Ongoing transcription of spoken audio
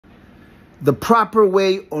the proper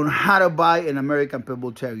way on how to buy an American Pit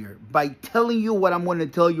Bull Terrier. By telling you what I'm going to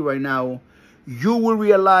tell you right now, you will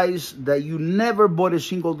realize that you never bought a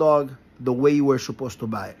single dog the way you were supposed to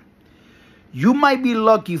buy it. You might be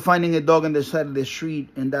lucky finding a dog on the side of the street,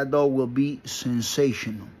 and that dog will be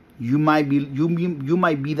sensational. You might be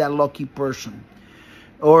that lucky person.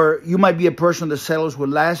 Or you might be a person that settles with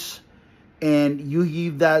less, and you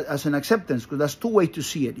give that as an acceptance, because that's two ways to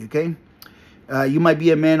see it, okay? You might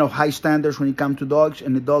be a man of high standards when it comes to dogs,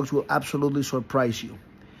 and the dogs will absolutely surprise you.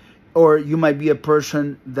 Or you might be a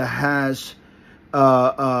person that has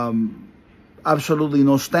absolutely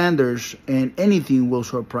no standards, and anything will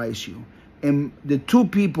surprise you. And the two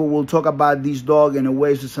people will talk about this dog in a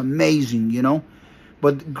way that's amazing, you know?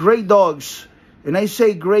 But great dogs, and I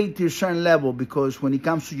say great to a certain level, because when it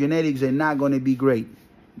comes to genetics, they're not going to be great.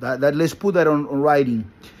 That let's put that on writing.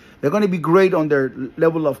 They're going to be great on their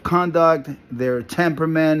level of conduct, their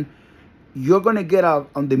temperament. You're going to get out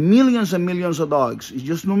on the millions and millions of dogs. It's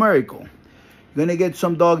just numerical. You're going to get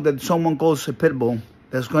some dog that someone calls a pit bull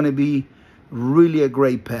that's going to be really a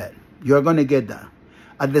great pet. You're going to get that.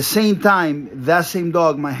 At the same time, that same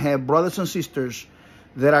dog might have brothers and sisters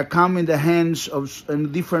that are come in the hands of a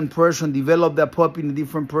different person, develop that puppy in a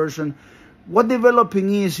different person. What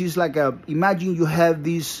developing is like imagine you have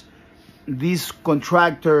this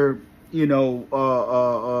contractor, you know,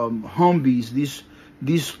 Humvees,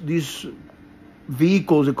 these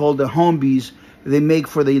vehicles are called the Humvees. They make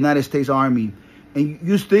for the United States Army, and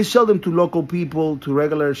they sell them to local people, to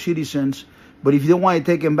regular citizens. But if you don't want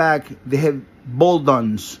to take them back, they have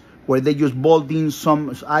bolt-ons, where they just bolt in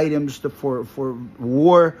some items for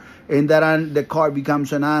war, and that the car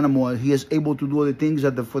becomes an animal, and he is able to do the things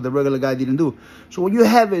that for the regular guy didn't do. So when you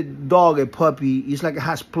have a dog, a puppy, it's like it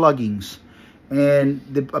has plugins.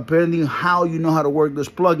 And apparently how you know how to work those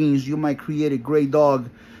plugins, you might create a great dog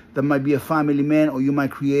that might be a family man, or you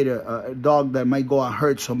might create a dog that might go and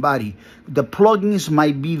hurt somebody. The plugins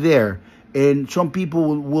might be there, and some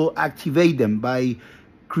people will activate them by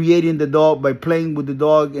creating the dog, by playing with the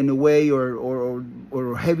dog in a way, or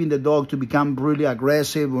having the dog to become really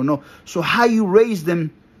aggressive or no. So how you raise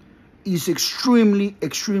them is extremely,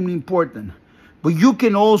 extremely important. But you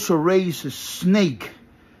can also raise a snake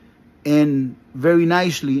and very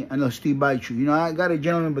nicely, and it'll still bite you. You know, I got a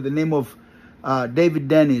gentleman by the name of David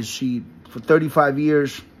Dennis. He, for 35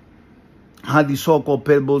 years, had these so-called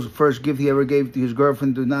pit bulls. The first gift he ever gave to his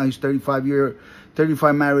girlfriend, to now his 35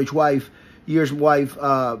 marriage wife. Years wife.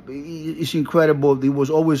 It's incredible. He was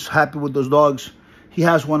always happy with those dogs. He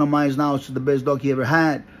has one of mine now. It's the best dog he ever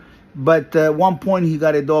had. But at one point, he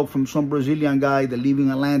got a dog from some Brazilian guy that lived in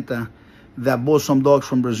Atlanta that bought some dogs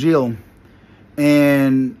from Brazil.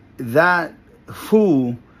 And that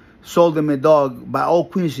fool sold him a dog by all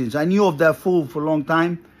coincidence. I knew of that fool for a long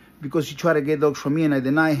time because he tried to get dogs from me, and I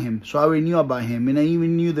denied him. So I already knew about him. And I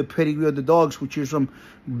even knew the pedigree of the dogs, which are some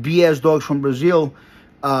BS dogs from Brazil.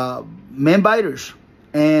 Man biters.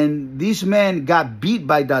 And this man got beat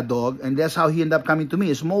by that dog, and that's how he ended up coming to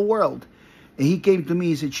me. A small world. And he came to me,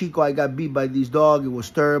 he said, Chico, I got beat by this dog. It was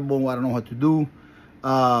terrible. I don't know what to do.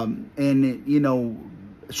 And, you know,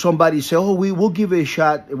 somebody said, oh, we will give it a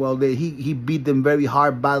shot. Well, he beat them very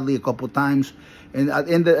hard, badly, a couple of times. And at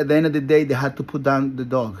the end of the day, they had to put down the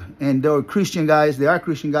dog. And they were Christian guys. They are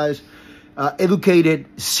Christian guys,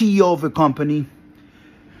 educated, CEO of a company.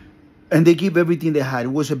 And they give everything they had. It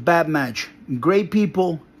was a bad match. Great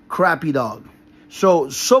people, crappy dog. So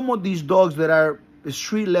some of these dogs that are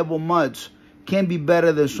street-level mutts can be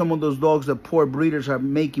better than some of those dogs that poor breeders are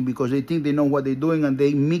making, because they think they know what they're doing, and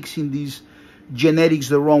they mixing these genetics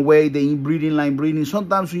the wrong way. They inbreeding, line breeding.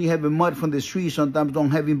 Sometimes when you have a mutt from the street, sometimes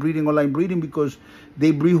don't have inbreeding or line breeding because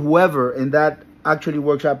they breed whoever, and that actually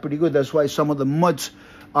works out pretty good. That's why some of the mutts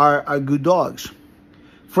are good dogs.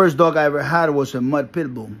 First dog I ever had was a mutt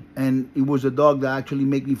pit bull, and it was a dog that actually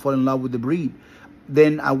made me fall in love with the breed.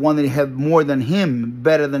 Then I wanted to have more than him,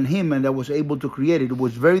 better than him, and I was able to create it. It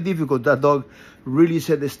was very difficult. That dog really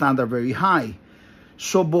set the standard very high.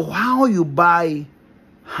 So, but how you buy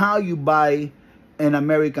an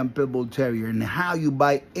American Pit Bull Terrier, and how you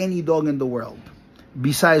buy any dog in the world,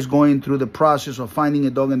 besides going through the process of finding a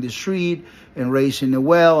dog in the street and raising it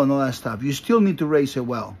well and all that stuff. You still need to raise it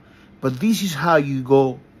well. But this is how you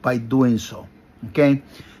go by doing so, okay?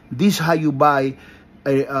 This is how you buy,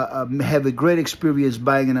 have a great experience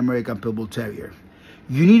buying an American Pit Bull Terrier.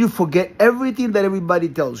 You need to forget everything that everybody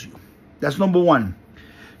tells you. That's number one.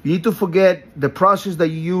 You need to forget the process that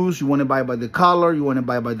you use. You want to buy by the color. You want to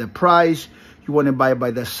buy by the price. You want to buy by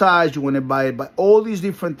the size. You want to buy it by all these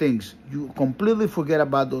different things. You completely forget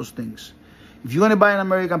about those things. If you're going to buy an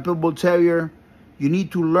American Pit Bull Terrier, you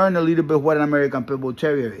need to learn a little bit what an American Pit Bull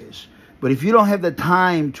Terrier is. But if you don't have the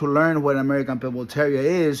time to learn what an American Pit Bull Terrier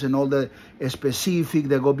is and all the specific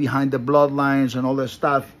that go behind the bloodlines and all that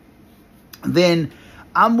stuff, then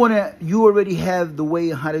you already have the way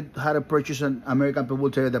how to purchase an American Pit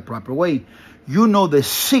Bull Terrier the proper way. You know the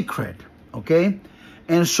secret, okay?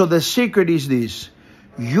 And so the secret is this.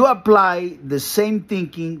 You apply the same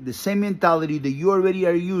thinking, the same mentality that you already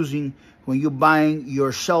are using when you're buying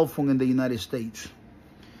your cell phone in the United States.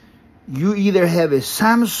 You either have a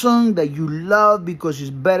Samsung that you love because it's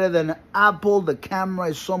better than Apple, the camera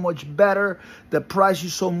is so much better, the price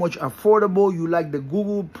is so much affordable, you like the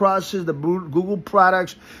Google process, the Google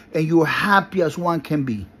products, and you're happy as one can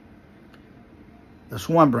be. That's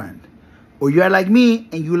one brand. Or you're like me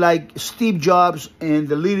and you like Steve Jobs and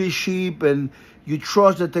the leadership, and you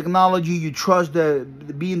trust the technology, you trust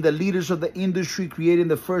being the leaders of the industry, creating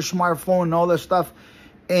the first smartphone and all that stuff.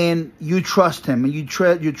 And you trust him, and you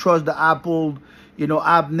trust the Apple,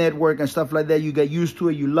 app network and stuff like that. You get used to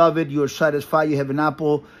it, you love it, you're satisfied. You have an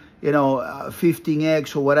Apple,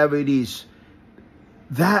 15X or whatever it is.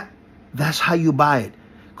 That's how you buy it,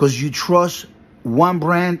 because you trust one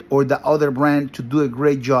brand or the other brand to do a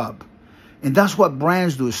great job. And that's what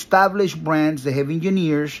brands do. Established brands, they have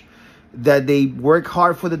engineers that they work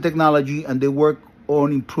hard for the technology and they work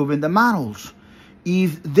on improving the models.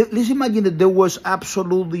 Let's imagine that there was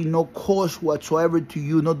absolutely no cost whatsoever to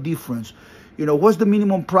you, no difference. What's the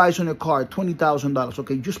minimum price on a car? $20,000.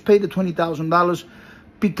 Okay, just pay the $20,000.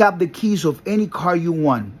 Pick up the keys of any car you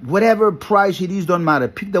want. Whatever price it is, don't matter.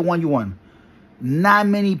 Pick the one you want. Not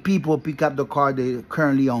many people pick up the car they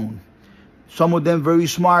currently own. Some of them, very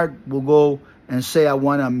smart, will go and say, I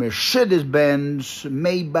want a Mercedes-Benz,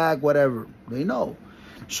 Maybach, whatever. They know.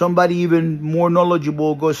 Somebody even more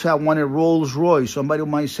knowledgeable goes say, I want a Rolls-Royce. Somebody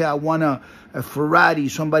might say, I want a Ferrari.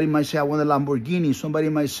 Somebody might say, I want a Lamborghini. Somebody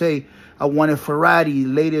might say, I want a Ferrari,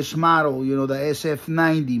 latest model, the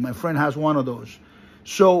SF90. My friend has one of those.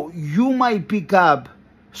 So you might pick up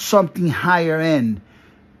something higher end,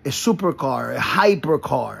 a supercar, a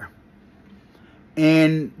hypercar.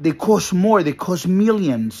 And they cost more. They cost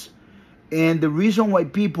millions. And the reason why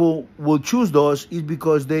people will choose those is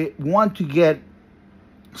because they want to get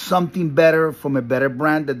something better from a better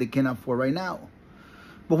brand that they can afford right now.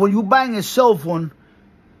 But when you're buying a cell phone,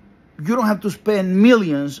 you don't have to spend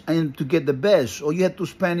millions and to get the best. All you have to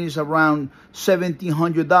spend is around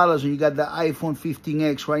 $1,700, and you got the iPhone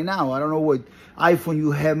 15X right now. I don't know what iPhone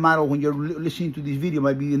you have model when you're listening to this video,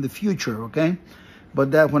 might be in the future, okay?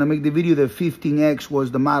 But that when I make the video, the 15X was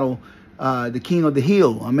the model, the king of the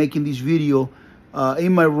hill. I'm making this video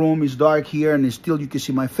in my room. It's dark here, and still you can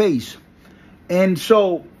see my face. And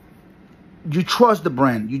so you trust the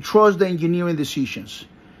brand. You trust the engineering decisions.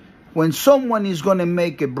 When someone is going to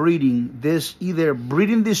make a breeding, there's either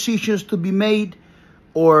breeding decisions to be made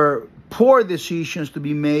or poor decisions to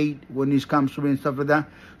be made when it comes to breeding, stuff like that.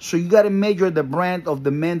 So you got to measure the brand of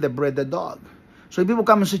the man that bred the dog. So if people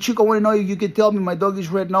come and say, Chico, I want to know you can tell me my dog is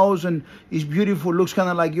red nose and is beautiful, looks kind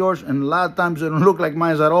of like yours. And a lot of times they don't look like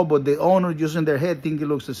mine at all, but the owner just in their head think it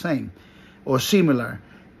looks the same or similar.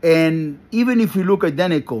 And even if we look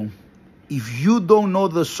identical, if you don't know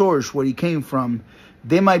the source where it came from,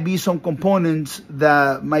 there might be some components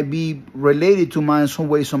that might be related to mine some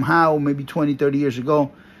way, somehow, maybe 20, 30 years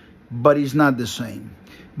ago, but it's not the same.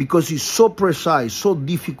 Because it's so precise, so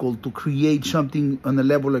difficult to create something on the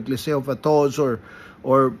level like, let's say, of a toss or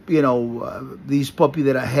this puppy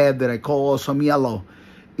that I have that I call Awesome Yellow.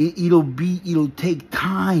 It'll take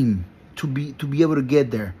time to be able to get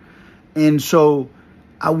there. And so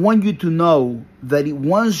I want you to know that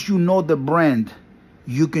once you know the brand,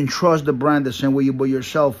 you can trust the brand the same way you buy your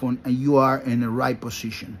cell phone, and you are in the right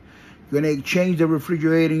position. You're going to exchange the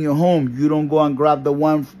refrigerator in your home. You don't go and grab the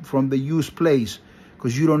one from the used place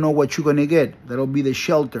because you don't know what you're going to get. That'll be the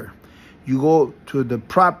shelter. You go to the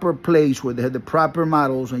proper place where they have the proper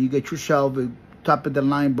models, and you get yourself a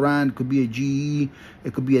top-of-the-line brand. It could be a GE.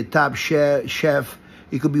 It could be a Top Chef.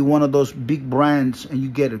 It could be one of those big brands, and you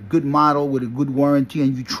get a good model with a good warranty,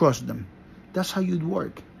 and you trust them. That's how you'd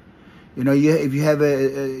work. If you have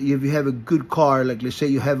a good car, like let's say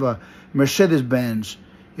you have a Mercedes-Benz,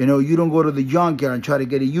 you don't go to the junkyard and try to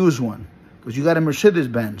get a used one because you got a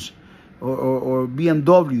Mercedes-Benz or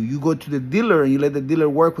BMW. You go to the dealer and you let the dealer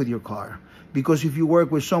work with your car, because if you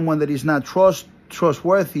work with someone that is not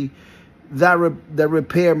trustworthy, that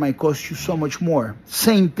repair might cost you so much more.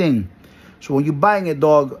 Same thing. So when you're buying a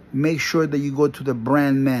dog, make sure that you go to the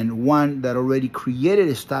brand man, one that already created,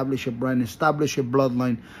 established a brand, established a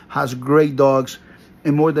bloodline, has great dogs,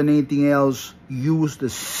 and more than anything else, use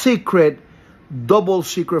the double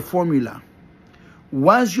secret formula.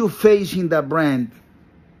 Once you're facing that brand,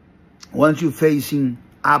 once you're facing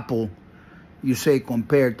Apple, you say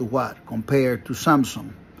compare to what? Compare to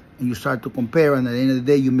Samsung. And you start to compare, and at the end of the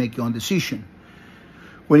day, you make your own decision.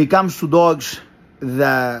 When it comes to dogs,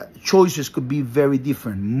 the choices could be very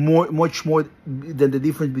different, much more than the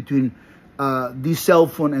difference between this cell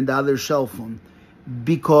phone and the other cell phone,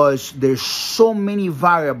 because there's so many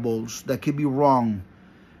variables that could be wrong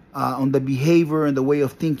on the behavior and the way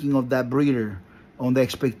of thinking of that breeder, on the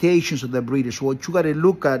expectations of the breeder. So what you got to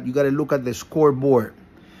look at, you got to look at the scoreboard.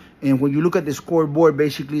 And when you look at the scoreboard,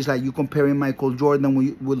 basically it's like you comparing Michael Jordan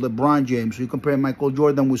with LeBron James. So you're comparing Michael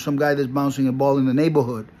Jordan with some guy that's bouncing a ball in the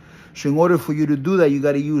neighborhood. So in order for you to do that, you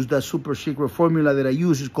got to use that super secret formula that I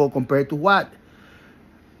use. It's called compare to what?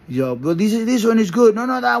 Yo, but this one is good. No,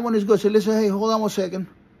 that one is good. So listen, hey, hold on one second.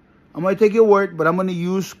 I'm going to take your word, but I'm going to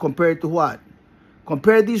use compare to what?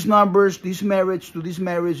 Compare these numbers, these merits to this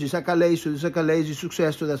marriage, this accolades to this accolades, this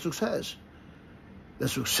success to that success. The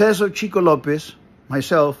success of Chico Lopez,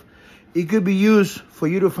 myself, it could be used for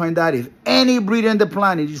you to find out if any breeder on the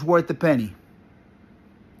planet is worth a penny.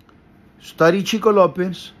 Study Chico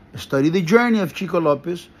Lopez. Study the journey of Chico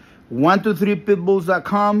Lopez.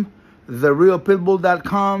 123pitbulls.com,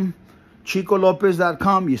 therealpitbull.com,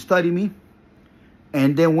 chicolopez.com. You study me.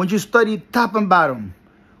 And then when you study top and bottom,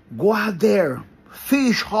 go out there,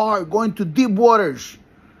 fish hard, go into deep waters,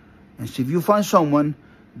 and see if you find someone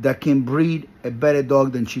that can breed a better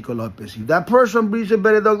dog than Chico Lopez. If that person breeds a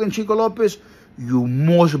better dog than Chico Lopez, you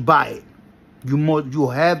must buy it. You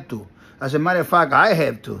have to. As a matter of fact, I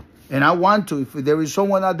have to. And I want to. If there is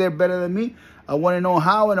someone out there better than me, I want to know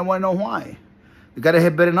how and I want to know why. You got to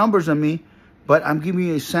have better numbers than me, but I'm giving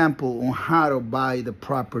you a sample on how to buy the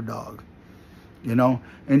proper dog. You know?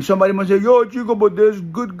 And somebody might say, yo, Chico, but there's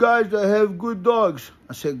good guys that have good dogs.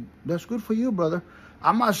 I said, that's good for you, brother.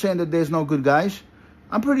 I'm not saying that there's no good guys.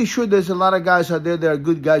 I'm pretty sure there's a lot of guys out there that are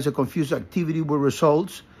good guys that confuse activity with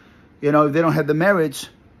results. You know, if they don't have the merits,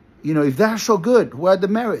 you know, if they're so good, where are the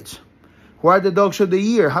merits? Where are the dogs of the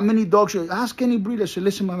year? How many dogs? Ask any breeder. Say,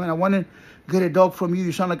 listen, my man, I want to get a dog from you.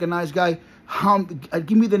 You sound like a nice guy.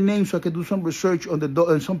 Give me the name so I can do some research on the dog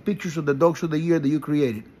and some pictures of the dogs of the year that you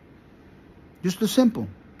created. Just as simple.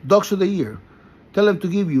 Dogs of the year. Tell them to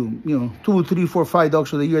give you, 2, 3, 4, 5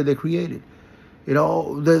 dogs of the year they created. Get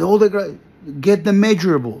the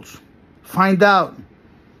measurables. Find out.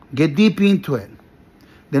 Get deep into it.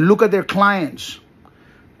 Then look at their clients.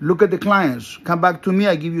 Look at the clients. Come back to me.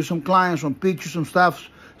 I give you some clients, some pictures, some stuff,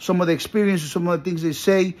 some of the experiences, some of the things they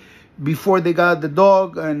say before they got the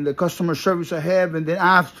dog and the customer service I have, and then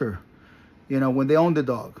after, when they own the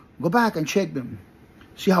dog. Go back and check them.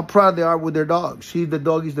 See how proud they are with their dog. See if the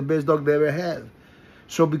dog is the best dog they ever have.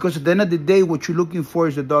 So because at the end of the day, what you're looking for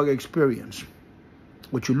is the dog experience.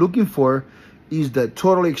 What you're looking for is the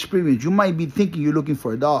total experience. You might be thinking you're looking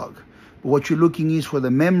for a dog. But what you're looking is for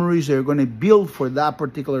the memories they're going to build for that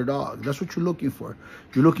particular dog. That's what you're looking for.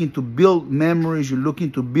 You're looking to build memories. You're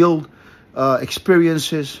looking to build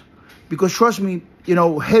experiences. Because trust me,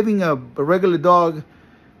 having a regular dog,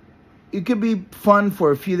 it could be fun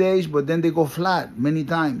for a few days, but then they go flat many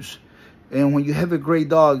times. And when you have a great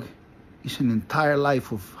dog, it's an entire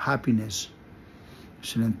life of happiness.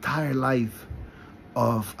 It's an entire life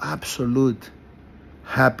of absolute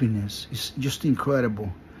happiness. It's just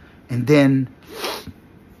incredible. And then,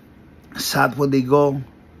 sad when they go,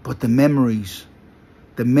 but the memories,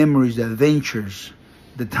 the adventures,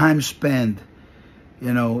 the time spent,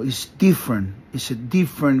 it's different. It's a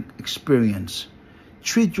different experience.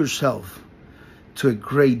 Treat yourself to a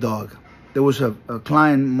great dog. There was a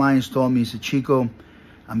client of mine told me, he said, Chico,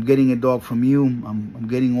 I'm getting a dog from you. I'm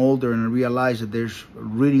getting older, and I realized that there's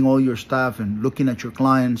reading all your stuff and looking at your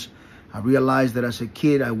clients. I realized that as a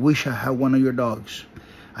kid, I wish I had one of your dogs.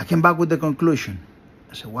 I came back with the conclusion.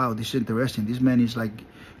 I said, wow, this is interesting. This man is like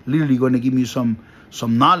literally going to give me some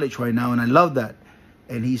knowledge right now, and I love that.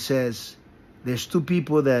 And he says, there's 2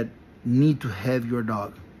 people that need to have your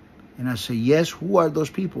dog. And I said, yes, who are those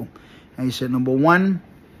people? And he said, number 1,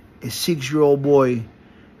 a 6-year-old boy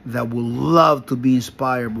that will love to be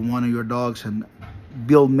inspired by one of your dogs and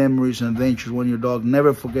build memories and adventures. One of your dogs,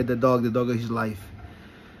 never forget the dog of his life.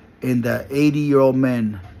 And the 80-year-old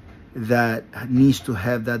man that needs to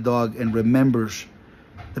have that dog and remembers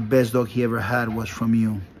the best dog he ever had was from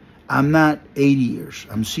you. I'm not 80 years,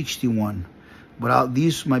 I'm 61. But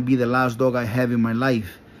this might be the last dog I have in my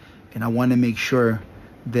life. And I want to make sure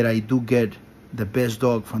that I do get the best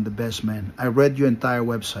dog from the best man. I read your entire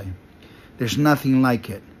website. There's nothing like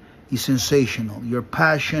it. It's sensational. Your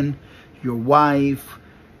passion, your wife,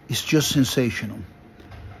 it's just sensational.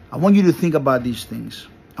 I want you to think about these things.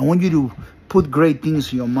 I want you to Put great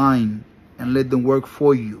things in your mind and let them work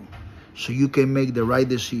for you so you can make the right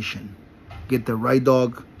decision. Get the right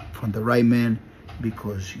dog from the right man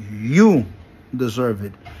because you deserve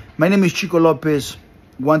it. My name is Chico Lopez,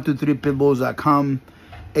 123pitbulls.com,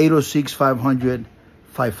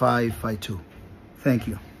 806-500-5552. Thank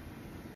you.